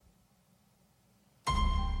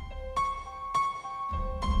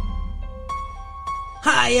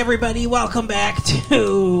Hi, everybody. Welcome back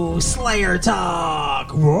to Slayer Talk.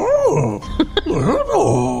 Whoa.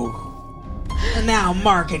 And now,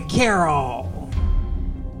 Mark and Carol.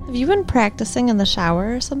 Have you been practicing in the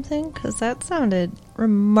shower or something? Because that sounded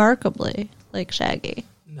remarkably like Shaggy.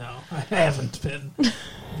 No, I haven't been.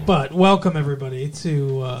 But welcome, everybody,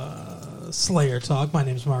 to Slayer Talk. My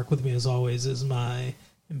name's Mark. With me, as always, is my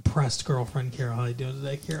impressed girlfriend, Carol. How you doing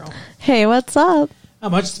today, Carol? Hey, what's up?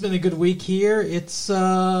 Not much. It's been a good week here. It's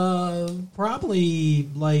probably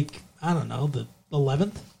like, I don't know, the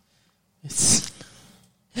 11th. It's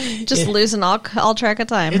Just losing all track of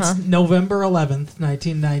time, It's huh? November 11th,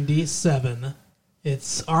 1997.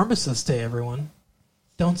 It's Armistice Day, everyone.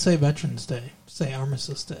 Don't say Veterans Day. Say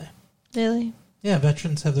Armistice Day. Really? Yeah,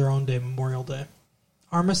 veterans have their own day, Memorial Day.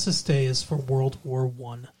 Armistice Day is for World War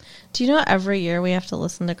I. Do you know every year we have to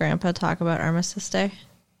listen to Grandpa talk about Armistice Day?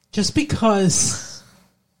 Just because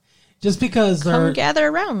Come gather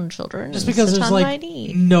around, children. just because sit there's on my like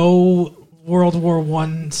knee. no World War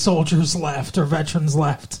I soldiers left or veterans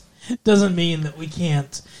left doesn't mean that we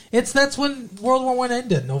can't. That's when World War I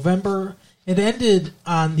ended. November. It ended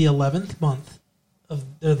on the 11th month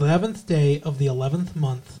of the 11th day of the 11th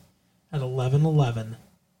month at 11:11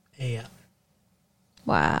 a.m.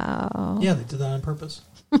 Wow. Yeah, they did that on purpose.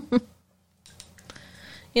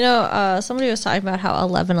 You know, somebody was talking about how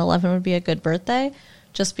 11/11 would be a good birthday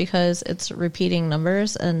just because it's repeating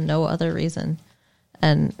numbers and no other reason.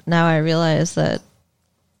 And now I realize that,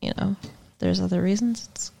 you know, there's other reasons.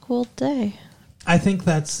 It's a cool day. I think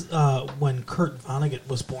that's when Kurt Vonnegut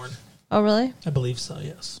was born. Oh, really? I believe so,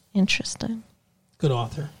 yes. Interesting. Good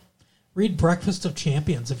author. Read Breakfast of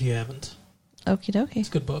Champions if you haven't. Okie dokie. It's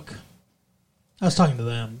a good book. I was talking to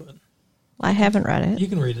them, but I haven't read it. you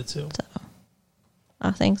can read it too.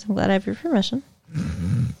 Oh, thanks. I'm glad I have your permission.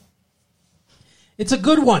 It's a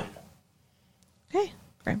good one. Okay,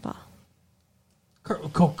 Grandpa. Kurt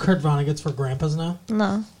Vonnegut's for grandpas now?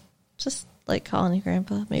 No, just like calling you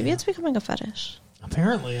Grandpa. Maybe it's becoming a fetish.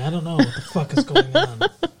 Apparently. I don't know what the fuck is going on.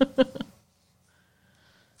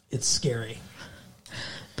 It's scary.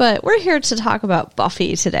 But we're here to talk about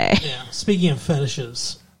Buffy today. Yeah. Speaking of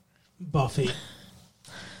fetishes, Buffy.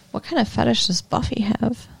 What kind of fetish does Buffy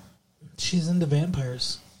have? She's into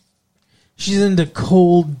vampires. She's into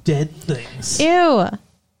cold, dead things. Ew.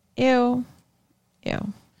 Ew.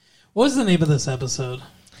 Ew. What was the name of this episode?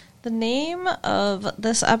 The name of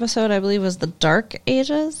this episode, I believe, was The Dark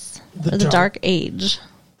Ages. The Dark Age.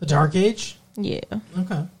 The Dark Age? Yeah.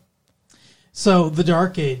 Okay. So, The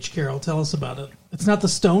Dark Age, Carol, tell us about it. It's not the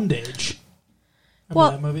Stoned Age.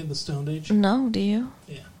 Remember that movie, The Stoned Age? No, do you?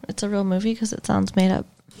 Yeah. It's a real movie because it sounds made up.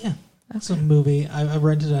 Yeah. It's a movie. I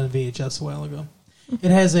rented it on VHS a while ago.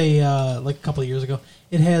 It has like a couple of years ago.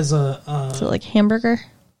 It has Is it like Hamburger?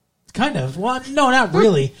 kind of. Well, no, not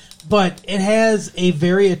really. But it has a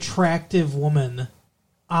very attractive woman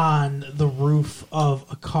on the roof of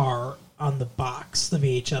a car on the box, the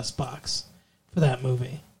VHS box for that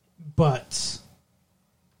movie. But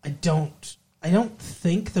I don't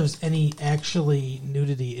think there's any actually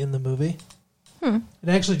nudity in the movie. It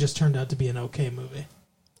actually just turned out to be an okay movie.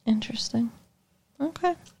 Interesting.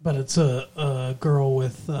 Okay. But it's a girl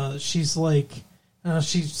with she's like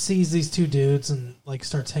she sees these two dudes and like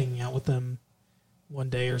starts hanging out with them one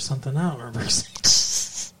day or something. I don't remember.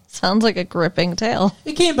 Sounds like a gripping tale.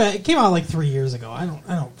 It came out like 3 years ago. I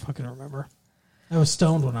don't fucking remember. I was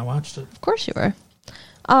stoned when I watched it. Of course you were.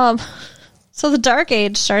 So the Dark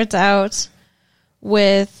Age starts out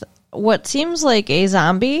with what seems like a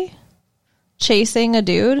zombie chasing a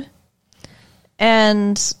dude,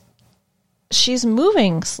 and she's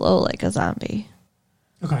moving slow like a zombie.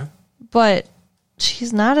 Okay. But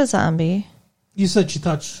she's not a zombie. You said you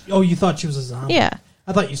thought she was a zombie. Yeah.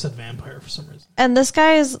 I thought you said vampire for some reason. And this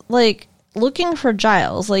guy is like looking for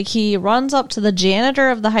Giles. Like he runs up to the janitor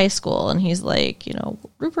of the high school and he's like, you know,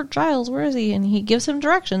 Rupert Giles, where is he? And he gives him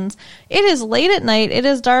directions. It is late at night. It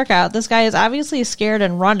is dark out. This guy is obviously scared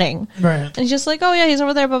and running. Right. And he's just like, oh yeah, he's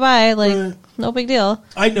over there. Bye-bye. Like, Right. No big deal.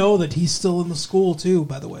 I know that he's still in the school too,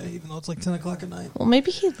 by the way, even though it's like 10 o'clock at night. Well,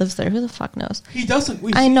 maybe he lives there. Who the fuck knows? He doesn't.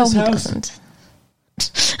 We I see know his he house. doesn't.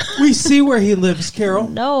 We see where he lives, Carol.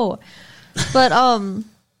 No. But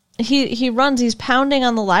he runs, he's pounding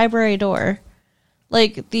on the library door.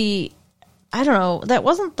 Like I don't know, that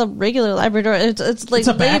wasn't the regular library door. It's like It's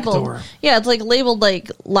a back labeled. door. Yeah, it's like labeled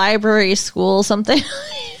like library school something.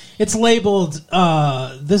 It's labeled,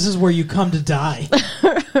 this is where you come to die.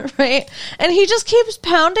 Right? And he just keeps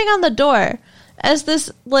pounding on the door as this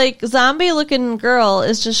like zombie looking girl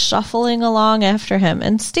is just shuffling along after him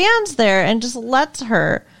and stands there and just lets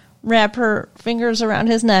her wrap her fingers around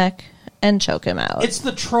his neck and choke him out. It's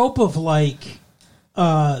the trope of like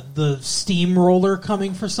the steamroller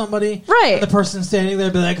coming for somebody, Right. And the person standing there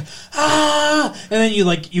be like, ah, and then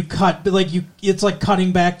you cut, but it's like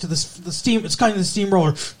cutting back to the steam. It's cutting to the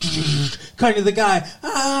steamroller, cutting to the guy,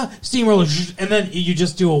 steamroller, and then you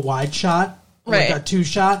just do a wide shot, like Right. a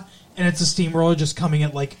 2-shot. And it's a steamroller just coming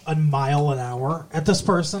at like a mile an hour at this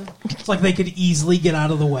person. It's like they could easily get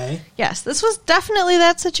out of the way. Yes, this was definitely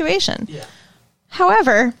that situation. Yeah.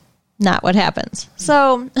 However, not what happens.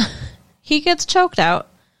 So he gets choked out,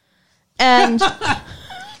 and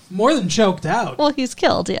More than choked out. well, he's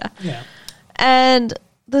killed. Yeah, Yeah. and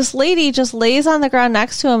this lady just lays on the ground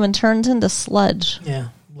next to him and turns into sludge. Yeah.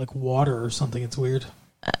 Like water or something. It's weird.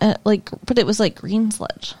 But it was like green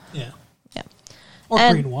sludge. Yeah. Yeah. Or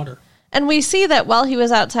And- green water. And we see that while he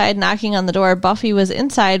was outside knocking on the door, Buffy was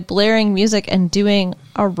inside blaring music and doing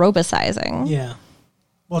aerobicizing, Yeah.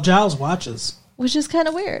 Well, Giles watches. which is kind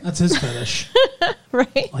of weird, That's his fetish.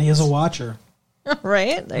 right? Well, he is a watcher.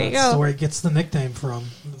 Right? There you That's go. where he gets the nickname from.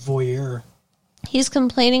 Voyeur. He's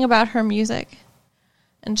complaining about her music,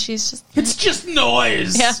 and she's just, It's just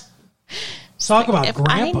noise. yeah. Talk about If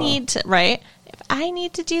Grandpa. I need to, right? If I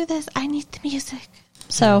need to do this, I need the music.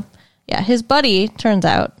 So, yeah, his buddy, turns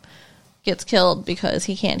out, gets killed because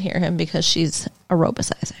he can't hear him because she's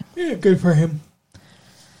aerobicizing. Yeah, good for him.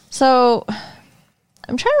 So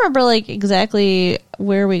I'm trying to remember like exactly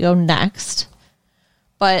where we go next,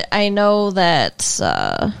 but I know that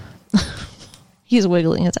he's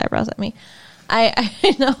wiggling his eyebrows at me.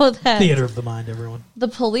 I know that Theater of the mind, everyone. the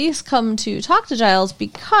police come to talk to Giles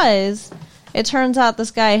because it turns out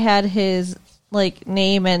this guy had his like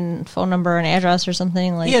name and phone number and address or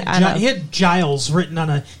something like He had Giles written on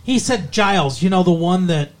a. He said Giles, the one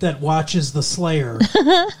that watches the Slayer.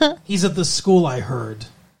 He's at the school, I heard,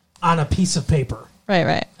 on a piece of paper.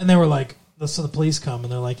 right. And they were like, so the police come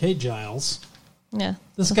and they're like, hey, Giles, Yeah.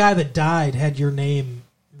 this guy that died had your name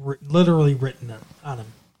literally written on him.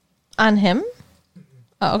 On him?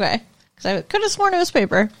 Oh, okay. Because I could have sworn it was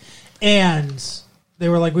paper. And they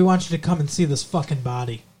were like, we want you to come and see this fucking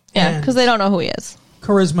body. Yeah, because they don't know who he is.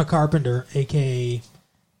 Charisma Carpenter, a.k.a.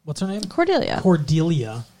 what's her name? Cordelia.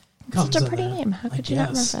 Cordelia. Comes Such a in pretty there, name. How I could you not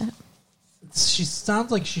guess. remember that? She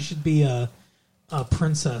sounds like she should be a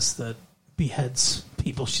princess that beheads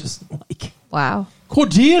people she doesn't like. Wow.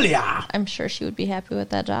 Cordelia! I'm sure she would be happy with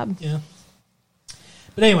that job. Yeah.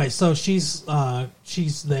 But anyway, so she's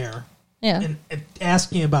there. Yeah, And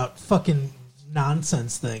asking about fucking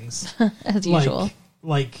nonsense things. as usual.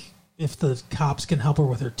 Like if the cops can help her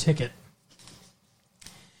with her ticket.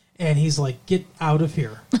 And he's like, get out of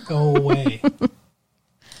here. Go away.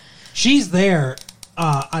 She's there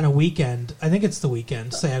on a weekend. I think it's the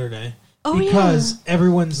weekend, Saturday. Oh, because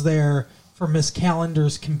everyone's there for Miss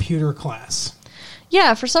Calendar's computer class.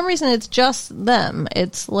 Yeah, for some reason it's just them.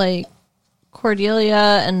 It's like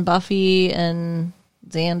Cordelia and Buffy and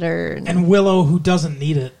Xander. And Willow, who doesn't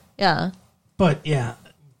need it. Yeah. But yeah,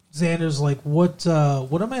 Xander's like, what am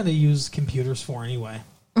I going to use computers for anyway?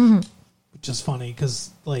 Mm-hmm. Which is funny because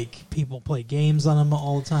like people play games on them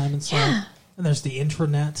all the time and stuff. Yeah. And there's the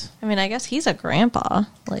intranet. I mean, I guess he's a grandpa.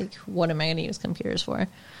 Like, what am I going to use computers for?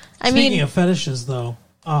 Speaking of fetishes, though,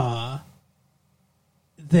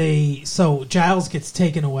 so Giles gets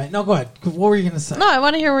taken away. No, go ahead. What were you going to say? No, I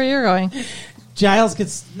want to hear where you're going. Giles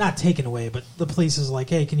gets not taken away, but the police is like,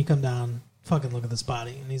 hey, can you come down, fucking look at this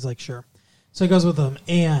body? And he's like, sure. So he goes with them,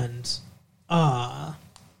 and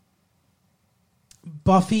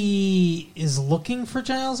Buffy is looking for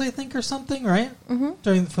Giles, I think, or something, right?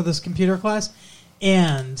 Mm-hmm. For this computer class.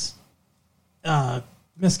 And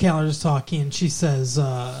Miss Calendar's talking, and she says,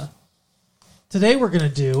 today we're going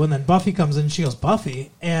to do, and then Buffy comes in, and she goes,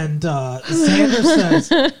 Buffy. And Xander says,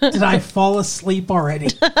 did I fall asleep already?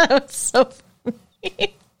 That's so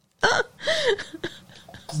funny.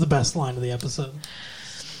 It's the best line of the episode.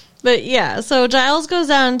 But yeah, so Giles goes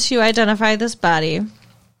down to identify this body,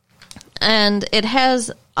 and it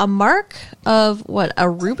has a mark of what, a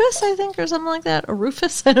rubus, I think, or something like that. A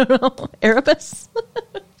rufus, I don't know. Erebus.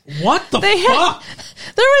 What the They fuck?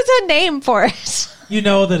 There was a name for it. You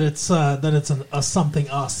know that it's a something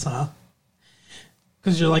us, huh?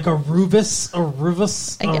 Because you're like a rubus, I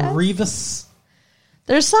guess. revis.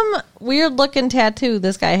 There's some weird looking tattoo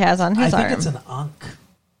this guy has on his I arm. think it's an ankh.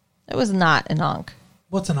 It was not an ankh.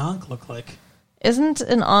 What's an ankh look like? Isn't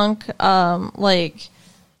an ankh like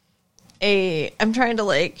a? I'm trying to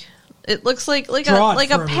like. It looks like Draw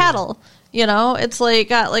it a for me. paddle. You know, it's like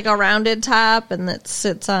got like a rounded top and it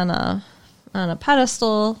sits on a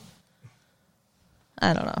pedestal.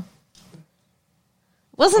 I don't know.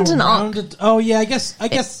 Wasn't an ankh. Oh yeah, I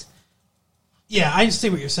guess. Yeah, I see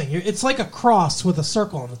what you're saying. It's like a cross with a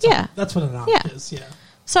circle on the top. Yeah. That's what an Ankh is, yeah.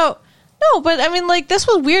 So, no, but I mean, like, this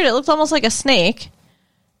was weird. It looked almost like a snake,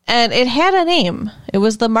 and it had a name. It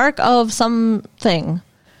was the mark of something.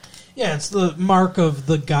 Yeah, it's the mark of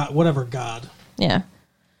the god, whatever god. Yeah.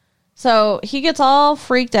 So he gets all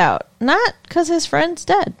freaked out. Not because his friend's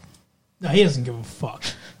dead. No, he doesn't give a fuck.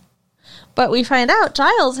 But we find out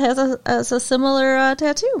Giles has a similar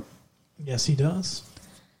tattoo. Yes, he does.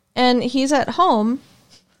 And he's at home,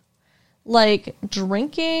 like,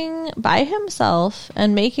 drinking by himself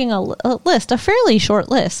and making a list, a fairly short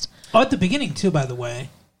list. Oh, at the beginning, too, by the way,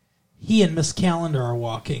 he and Miss Calendar are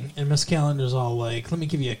walking, and Miss Calendar's all like, let me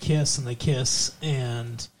give you a kiss, and they kiss,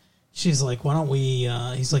 and she's like, why don't we,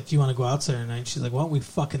 he's like, do you want to go outside tonight? She's like, why don't we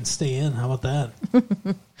fucking stay in? How about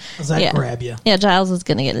that? Does that grab you? Yeah, Giles is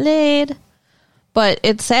going to get laid. But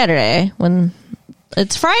it's Saturday when...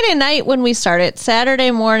 It's Friday night when we start it.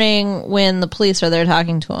 Saturday morning when the police are there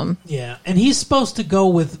talking to him. Yeah, and he's supposed to go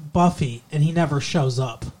with Buffy, and he never shows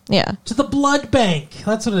up. Yeah. To the blood bank.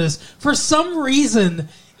 That's what it is. For some reason,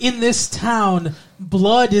 in this town,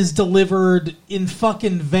 blood is delivered in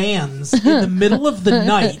fucking vans in the middle of the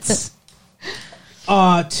night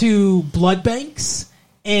to blood banks,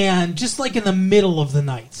 and just like in the middle of the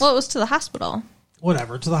night. Well, it was to the hospital.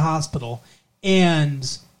 Whatever, to the hospital.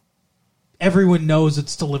 And everyone knows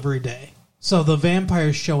it's delivery day. So the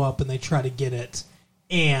vampires show up and they try to get it.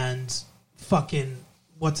 And fucking,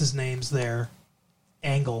 what's his name's there?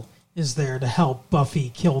 Angle is there to help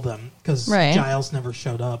Buffy kill them. Because Giles never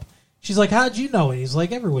showed up. She's like, how'd you know? And he's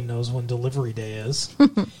like, everyone knows when delivery day is.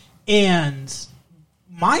 And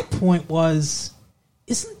my point was,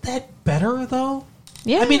 isn't that better, though?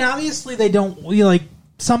 Yeah. I mean, obviously they don't, like,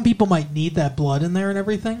 some people might need that blood in there and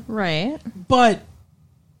everything. Right. But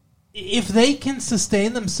if they can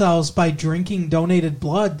sustain themselves by drinking donated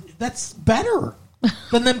blood, that's better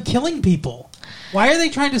than them killing people. Why are they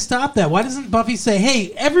trying to stop that? Why doesn't Buffy say,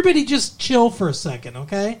 hey, everybody just chill for a second,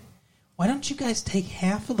 okay? Why don't you guys take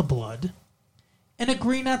half of the blood and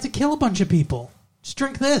agree not to kill a bunch of people? Just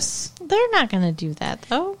drink this. They're not going to do that,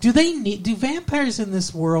 though. Do vampires in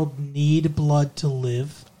this world need blood to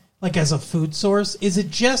live? Like as a food source? Is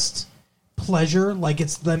it just pleasure, like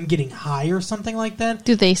it's them getting high or something like that?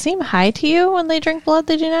 Do they seem high to you when they drink blood?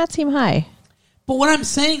 They do not seem high. But what I'm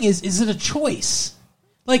saying is it a choice?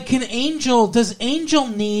 Like, does Angel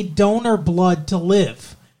need donor blood to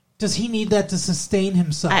live? Does he need that to sustain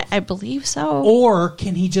himself? I believe so. Or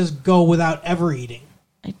can he just go without ever eating?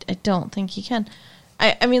 I don't think he can.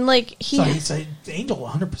 I mean, like, So Angel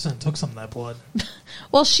 100% took some of that blood.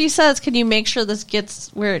 Well, she says, can you make sure this gets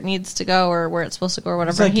where it needs to go or where it's supposed to go or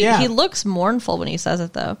whatever? Like, he looks mournful when he says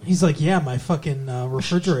it, though. He's like, yeah, my fucking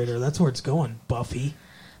refrigerator. That's where it's going, Buffy.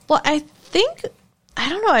 Well, I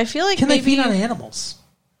don't know. I feel like Can they feed on animals?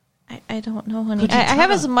 I don't know, honey. I have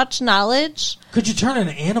as much knowledge. Could you turn an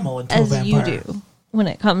animal into as a vampire? you do when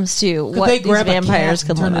it comes to Could what they these grab vampires a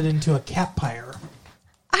cat can and turn live it on? into a catpire?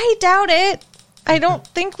 I doubt it. I don't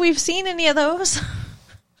think we've seen any of those.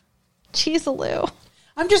 Jeez, Lou.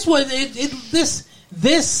 I'm just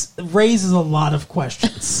this raises a lot of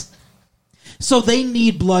questions. So they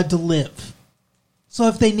need blood to live. So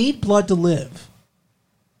if they need blood to live,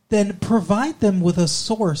 then provide them with a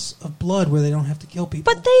source of blood where they don't have to kill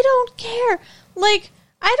people. But they don't care. Like,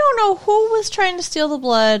 I don't know who was trying to steal the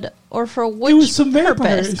blood or for which It was some purpose.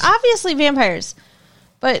 vampires. Obviously vampires.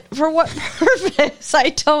 But for what purpose, I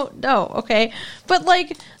don't know, okay? But,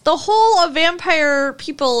 like, the whole of vampire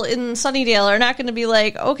people in Sunnydale are not going to be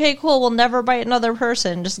like, okay, cool, we'll never bite another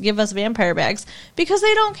person. Just give us vampire bags. Because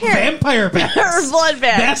they don't care. Vampire bags. Or blood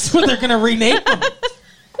bags. That's what they're going to rename them.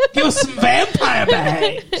 Give us some vampire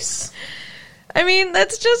bags. I mean,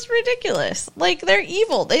 that's just ridiculous. Like, they're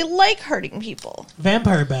evil. They like hurting people.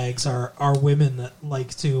 Vampire bags are women that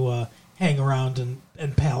like to hang around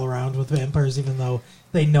and pal around with vampires even though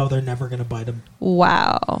they know they're never going to bite them.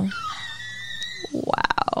 Wow.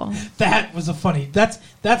 Wow. That was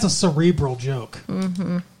that's a cerebral joke.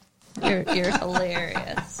 Mm-hmm. You're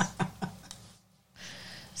hilarious.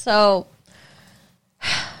 So,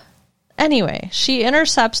 anyway, she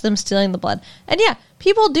intercepts them stealing the blood. And yeah,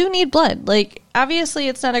 people do need blood. Like, obviously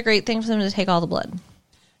it's not a great thing for them to take all the blood.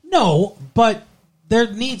 No, but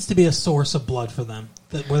there needs to be a source of blood for them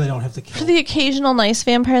where they don't have to kill. For the occasional nice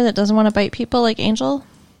vampire that doesn't want to bite people like Angel.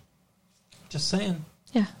 Just saying.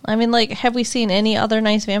 Yeah. I mean, like, have we seen any other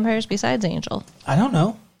nice vampires besides Angel? I don't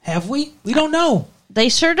know. Have we? We don't know. They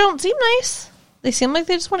sure don't seem nice. They seem like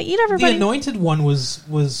they just want to eat everybody. The anointed one was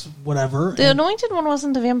whatever. The anointed one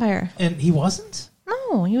wasn't a vampire. And he wasn't?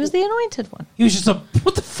 No, he was the anointed one. He was just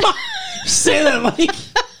what the fuck? You say that like...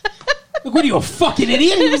 Like, what are you, a fucking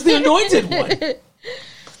idiot? He was the anointed one.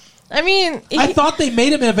 I mean, I thought they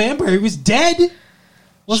made him a vampire. He was dead.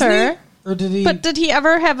 Wasn't sure. he? Or did he? But did he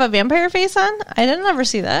ever have a vampire face on? I didn't ever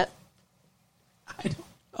see that. I don't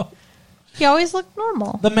know. He always looked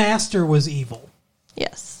normal. The Master was evil.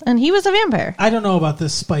 Yes. And he was a vampire. I don't know about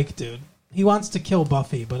this Spike dude. He wants to kill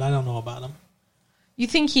Buffy, but I don't know about him. You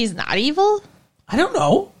think he's not evil? I don't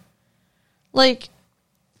know. Like,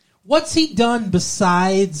 What's he done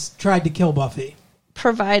besides tried to kill Buffy?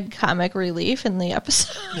 provide comic relief in the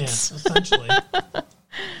episodes. Yeah, essentially.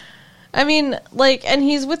 I mean, like, and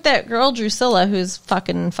he's with that girl, Drusilla, who's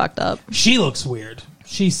fucking fucked up. She looks weird.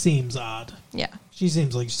 She seems odd. Yeah. She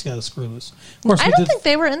seems like she's got a screw loose. Of course, I don't think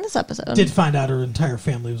they were in this episode. did find out her entire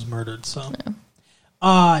family was murdered. So,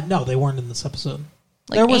 no, they weren't in this episode.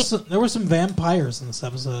 Like There were some vampires in this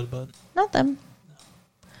episode, but Not them.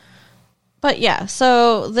 But yeah,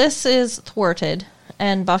 so this is thwarted,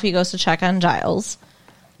 and Buffy goes to check on Giles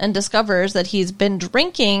and discovers that he's been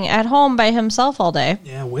drinking at home by himself all day.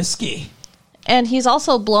 yeah, whiskey, And he's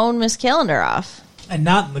also blown Miss Calendar off. and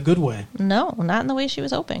not in the good way. No, not in the way she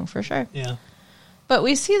was hoping, for sure. Yeah, But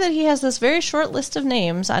we see that he has this very short list of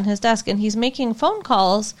names on his desk, and he's making phone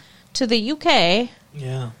calls to the UK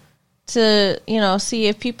yeah. to, see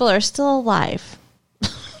if people are still alive.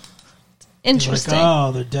 Interesting. Like,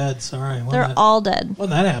 oh, they're dead. Sorry, They're all dead. when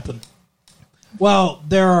that happened. Well,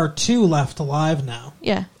 there are 2 left alive now.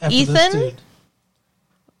 Yeah. After this Ethan, dude.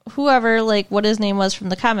 whoever, like, what his name was from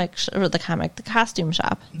the the costume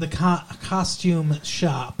shop. The costume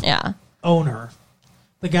shop Yeah. owner,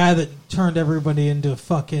 the guy that turned everybody into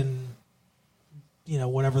fucking,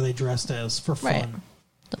 whatever they dressed as for fun. Right.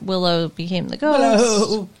 Willow became the ghost.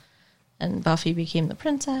 Hello. And Buffy became the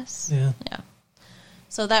princess. Yeah. Yeah.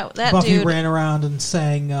 So that Buffy dude ran around and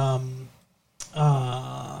sang,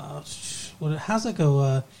 how's it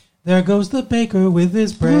go? There goes the baker with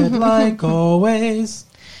his bread like always.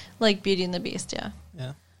 like Beauty and the Beast, yeah.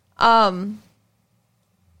 Yeah. Oh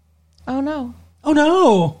no. Oh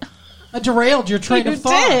no! I derailed your train You of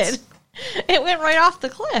thought. did. It went right off the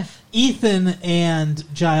cliff. Ethan and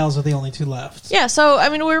Giles are the only 2 left. Yeah, so I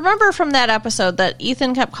mean we remember from that episode that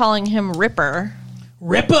Ethan kept calling him Ripper.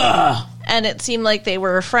 Ripper! And it seemed like they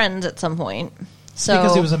were friends at some point. So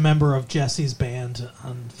Because he was a member of Jesse's band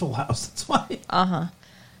on Full House. That's why.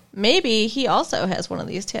 maybe he also has one of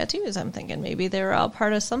these tattoos. I'm thinking maybe they were all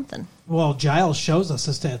part of something. Well, Giles shows us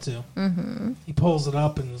his tattoo. Mm-hmm. He pulls it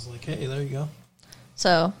up and is like, hey, there you go.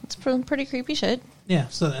 So it's pretty creepy shit. Yeah,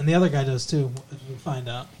 and the other guy does too, as we find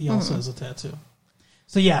out. He also has a tattoo.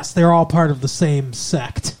 So yes, they're all part of the same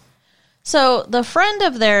sect. So the friend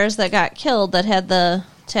of theirs that got killed that had the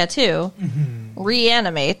tattoo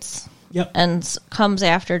reanimates Yep. and comes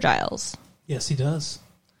after Giles. Yes, he does.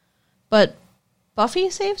 But Buffy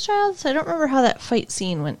saves Giles? I don't remember how that fight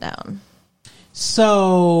scene went down.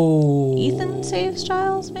 So Ethan saves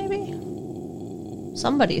Giles, maybe?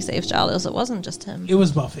 Somebody saves Giles. It wasn't just him. it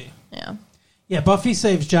was Buffy. Yeah. Yeah, Buffy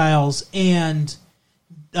saves Giles, and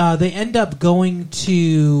they end up going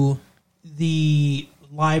to the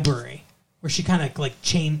library where she kind of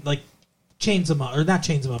chains them up, or not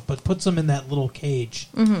chains them up, but puts them in that little cage.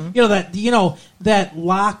 Mm-hmm. That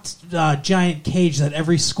locked giant cage that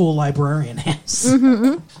every school librarian has.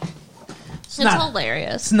 Mm-hmm. It's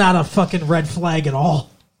hilarious. It's not a fucking red flag at all.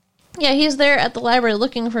 Yeah, he's there at the library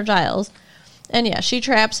looking for Giles. And yeah, she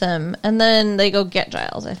traps him, and then they go get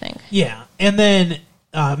Giles, I think. Yeah, and then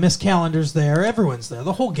Miss Calendar's there. Everyone's there.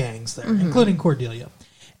 The whole gang's there, including Cordelia.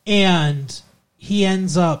 And he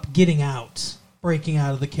ends up getting out, breaking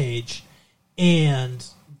out of the cage, and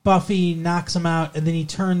Buffy knocks him out, and then he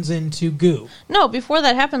turns into goo. No, before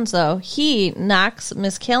that happens, though, he knocks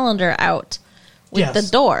Miss Calendar out with the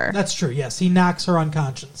door. That's true, yes. He knocks her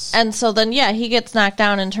unconscious. And so then, yeah, he gets knocked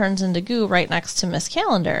down and turns into goo right next to Miss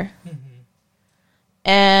Calendar. Mm-hmm.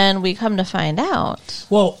 And we come to find out.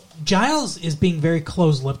 Well, Giles is being very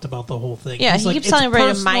close-lipped about the whole thing. Yeah, He's he keeps telling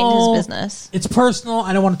everybody to mind his business. It's personal.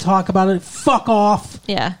 I don't want to talk about it. Fuck off.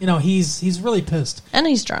 Yeah. He's really pissed. And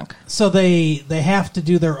he's drunk. So they have to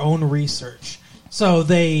do their own research. So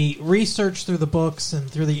they research through the books and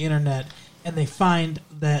through the internet, and they find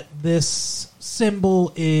that this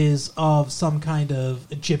symbol is of some kind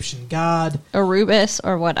of Egyptian god. Arubis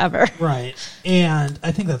or whatever. Right. And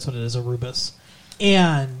I think that's what it is, Arubis.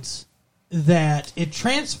 And that it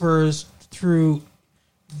transfers through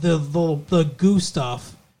the goo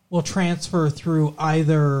stuff will transfer through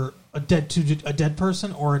either a dead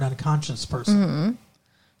person or an unconscious person. Mm-hmm.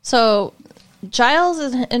 So Giles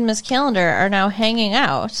and Miss Calendar are now hanging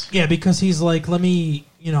out. Yeah, because he's like, let me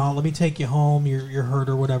take you home. You're hurt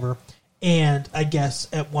or whatever. And I guess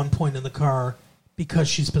at one point in the car, because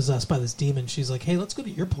she's possessed by this demon, she's like, hey, let's go to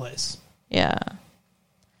your place. Yeah.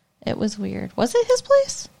 It was weird. Was it his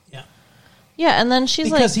place? Yeah. Yeah, and then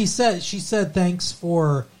she's because like... she said, thanks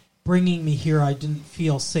for bringing me here. I didn't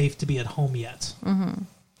feel safe to be at home yet. Mm-hmm.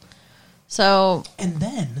 So... And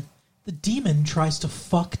then the demon tries to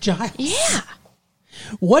fuck Giles. Yeah.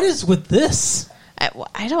 What is with this?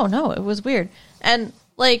 I don't know. It was weird. And,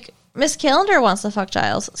 like, Miss Calendar wants to fuck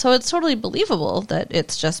Giles, so it's totally believable that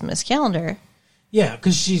it's just Miss Calendar. Yeah,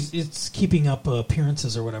 because it's keeping up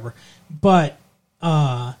appearances or whatever. But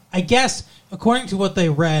I guess, according to what they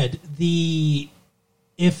read, if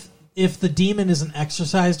the demon isn't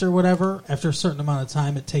exorcised or whatever, after a certain amount of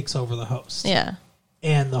time, it takes over the host. Yeah.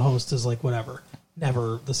 And the host is like, whatever,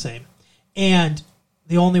 never the same. And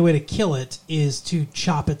the only way to kill it is to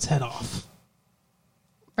chop its head off.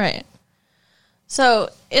 Right. So,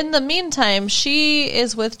 in the meantime, she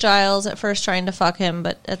is with Giles at first trying to fuck him,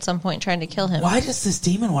 but at some point trying to kill him. Why does this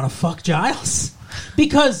demon want to fuck Giles?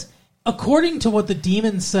 Because, according to what the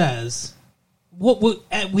demon says,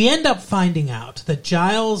 we end up finding out that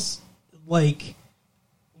Giles, like,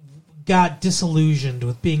 got disillusioned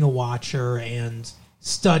with being a watcher and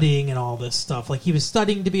studying and all this stuff. Like, he was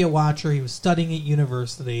studying to be a watcher. He was studying at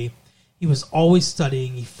university. He was always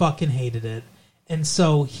studying. He fucking hated it. And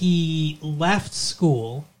so he left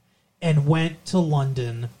school and went to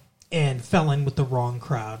London and fell in with the wrong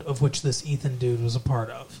crowd, of which this Ethan dude was a part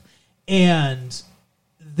of. And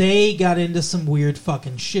they got into some weird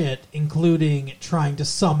fucking shit, including trying to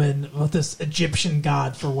summon this Egyptian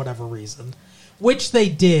god for whatever reason, which they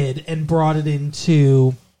did and brought it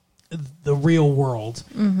into the real world.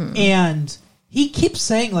 Mm-hmm. And he keeps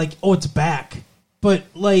saying, like, oh, it's back. But,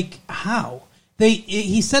 like, how?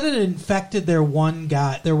 He said it infected their one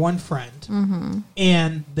friend, mm-hmm.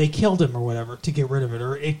 and they killed him or whatever to get rid of it,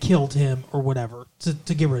 or it killed him or whatever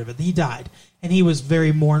to get rid of it. He died, and he was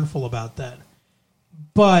very mournful about that.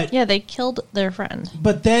 But yeah, they killed their friend.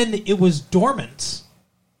 But then it was dormant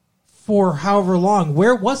for however long.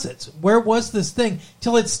 Where was it? Where was this thing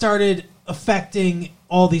till it started affecting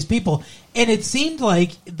all these people? And it seemed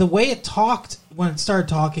like the way it talked when it started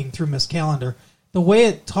talking through Miss Calendar. The way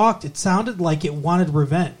it talked, it sounded like it wanted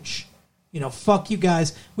revenge. You know, fuck you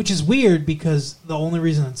guys, which is weird because the only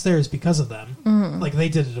reason it's there is because of them. Mm-hmm. Like, they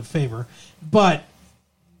did it a favor. But,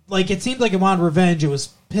 like, it seemed like it wanted revenge. It was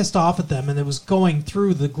pissed off at them, and it was going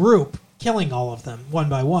through the group, killing all of them, one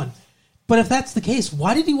by one. But if that's the case,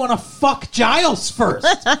 why did he want to fuck Giles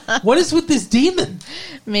first? What is with this demon?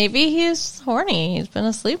 Maybe he's horny. He's been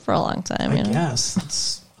asleep for a long time. I guess.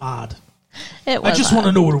 It's odd. I just want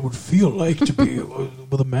to know what it would feel like to be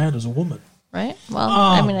with a man as a woman. Right? Well,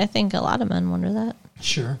 I mean, I think a lot of men wonder that.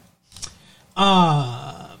 Sure.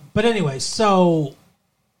 But anyway, so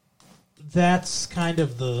that's kind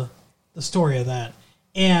of the story of that.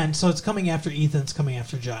 And so it's coming after Ethan, it's coming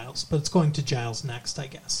after Giles. But it's going to Giles next, I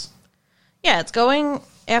guess. Yeah, it's going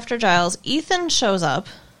after Giles. Ethan shows up.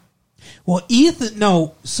 Well,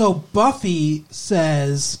 so Buffy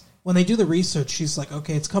says... When they do the research, she's like,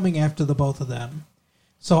 okay, it's coming after the both of them.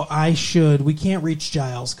 So we can't reach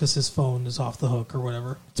Giles because his phone is off the hook or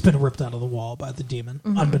whatever. It's been ripped out of the wall by the demon,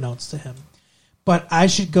 mm-hmm. unbeknownst to him. But I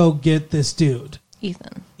should go get this dude.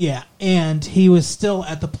 Ethan. Yeah, and he was still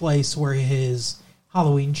at the place where his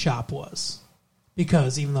Halloween shop was.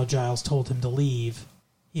 Because even though Giles told him to leave,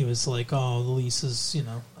 he was like, oh, the lease is,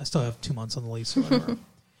 I still have 2 months on the lease or whatever.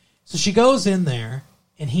 So she goes in there,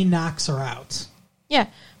 and he knocks her out. Yeah,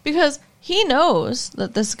 because he knows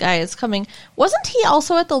that this guy is coming. Wasn't he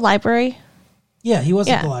also at the library? Yeah, he was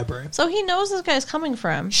at the library. So he knows this guy's coming for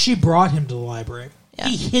him. She brought him to the library. Yeah.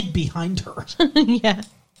 He hid behind her. Yeah.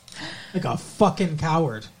 Like a fucking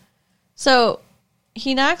coward. So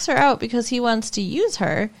he knocks her out because he wants to use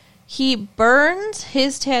her. He burns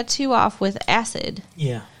his tattoo off with acid.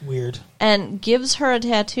 Yeah, weird. And gives her a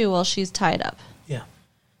tattoo while she's tied up. Yeah.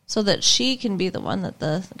 So that she can be the one that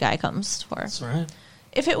the guy comes for. That's right.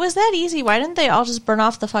 If it was that easy, why didn't they all just burn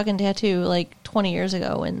off the fucking tattoo like 20 years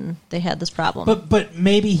ago when they had this problem? But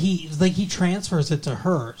maybe he transfers it to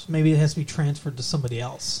her. So maybe it has to be transferred to somebody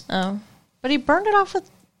else. Oh. But he burned it off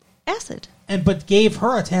with acid. But gave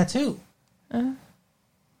her a tattoo. Right.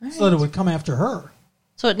 So that it would come after her.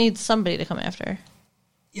 So it needs somebody to come after.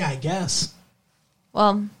 Yeah, I guess.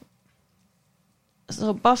 Well,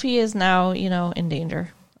 so Buffy is now, in danger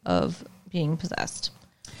of being possessed.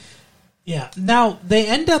 Yeah. Now, they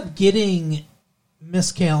end up getting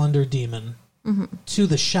Miss Calendar Demon mm-hmm. to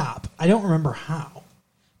the shop. I don't remember how.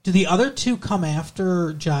 Do the other two come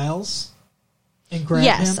after Giles? and grab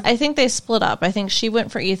Yes, him? I think they split up. I think she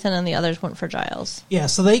went for Ethan and the others went for Giles. Yeah,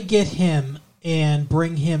 so they get him and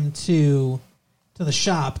bring him to the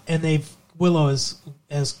shop, and Willow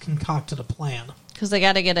has concocted a plan. Because they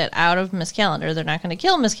got to get it out of Miss Calendar. They're not going to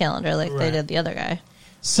kill Miss Calendar like they Right. did the other guy.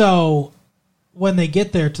 So when they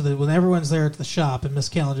get there when everyone's there at the shop, and Miss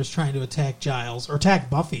Calendar's trying to attack Giles or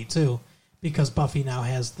attack Buffy too, because Buffy now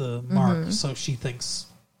has the mark, so she thinks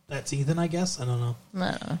that's Ethan. I guess I don't know.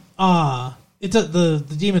 I don't know.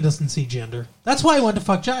 The demon doesn't see gender. That's why he wanted to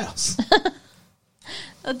fuck Giles.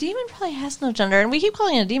 A demon probably has no gender, and we keep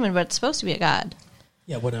calling it a demon, but it's supposed to be a god.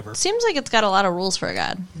 Yeah, whatever. Seems like it's got a lot of rules for a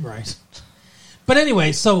god. Right. But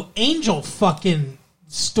anyway, so Angel fucking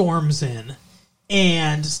storms in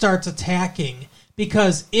and starts attacking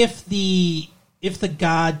because if the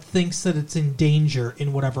god thinks that it's in danger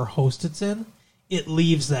in whatever host it's in, it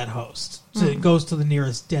leaves that host. So it goes to the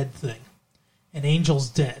nearest dead thing. And Angel's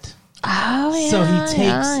dead. Oh,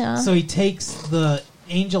 yeah. So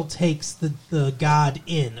Angel takes the god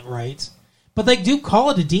in, right? But they do call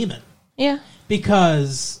it a demon. Yeah.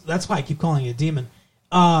 Because that's why I keep calling it a demon.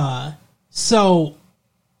 So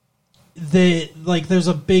there's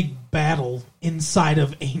a big battle inside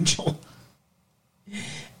of Angel,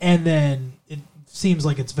 and then it seems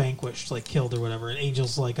like it's vanquished, like killed or whatever. And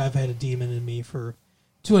Angel's like, I've had a demon in me for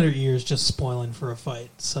 200 years, just spoiling for a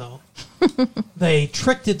fight. So they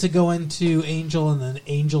tricked it to go into Angel, and then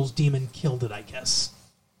Angel's demon killed it, I guess.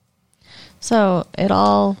 So it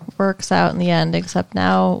all works out in the end, except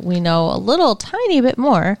now we know a little tiny bit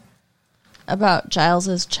more about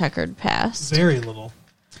Giles's checkered past. Very little.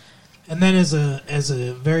 And then as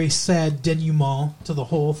a very sad denouement to the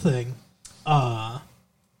whole thing,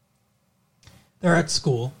 they're at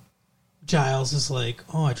school. Giles is like,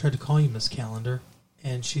 oh, I tried to call you, Miss Calendar.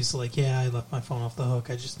 And she's like, yeah, I left my phone off the hook.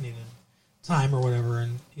 I just needed time or whatever.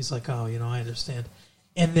 And he's like, oh, I understand.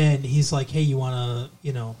 And then he's like, hey, you want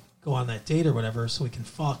to, go on that date or whatever so we can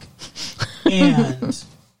fuck? And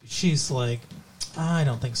she's like, I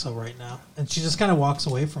don't think so right now. And she just kind of walks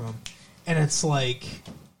away from him. And it's like,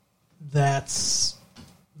 that's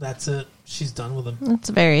it. She's done with him. It's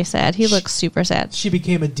very sad. He looks super sad. She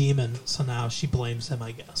became a demon, so now she blames him,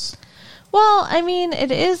 I guess. Well, I mean,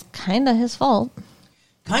 it is kind of his fault.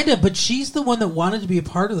 Kind of, but she's the one that wanted to be a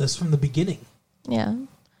part of this from the beginning. Yeah.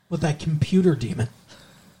 With that computer demon.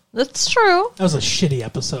 That's true. That was a shitty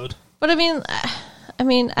episode. But I mean,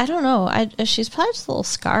 I don't know. She's probably just a little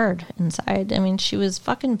scarred inside. I mean, she was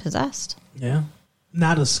fucking possessed. Yeah.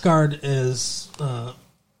 Not as scarred as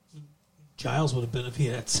Giles would have been if he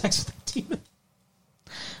had sex with that demon.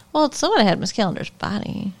 Well, it still would have had Miss Calendar's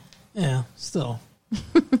body. Yeah, still.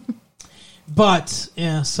 But,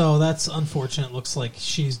 yeah, so that's unfortunate. Looks like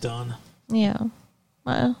she's done. Yeah.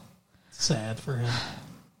 Well, sad for him.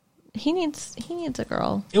 He needs a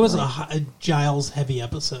girl. It was a Giles heavy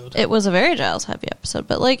episode. It was a very Giles heavy episode,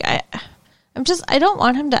 but like I don't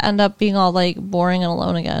want him to end up being all like boring and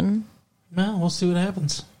alone again. Well, we'll see what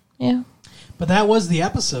happens. Yeah. But that was the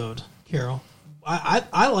episode, Carol.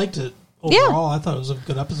 I liked it overall. Yeah. I thought it was a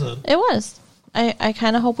good episode. It was. I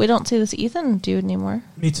kind of hope we don't see this Ethan dude anymore.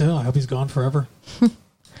 Me too. I hope he's gone forever.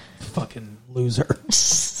 Fucking loser.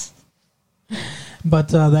 But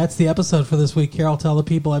that's the episode for this week. Carol, tell the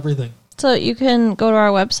people everything. So you can go to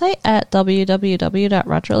our website at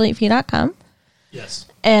www.retrolatefee.com. Yes.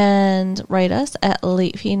 And write us at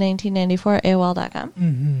latefee1994@AOL.com.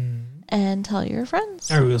 Mm-hmm. And tell your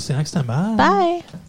friends. All right, we'll see you next time. Bye. Bye.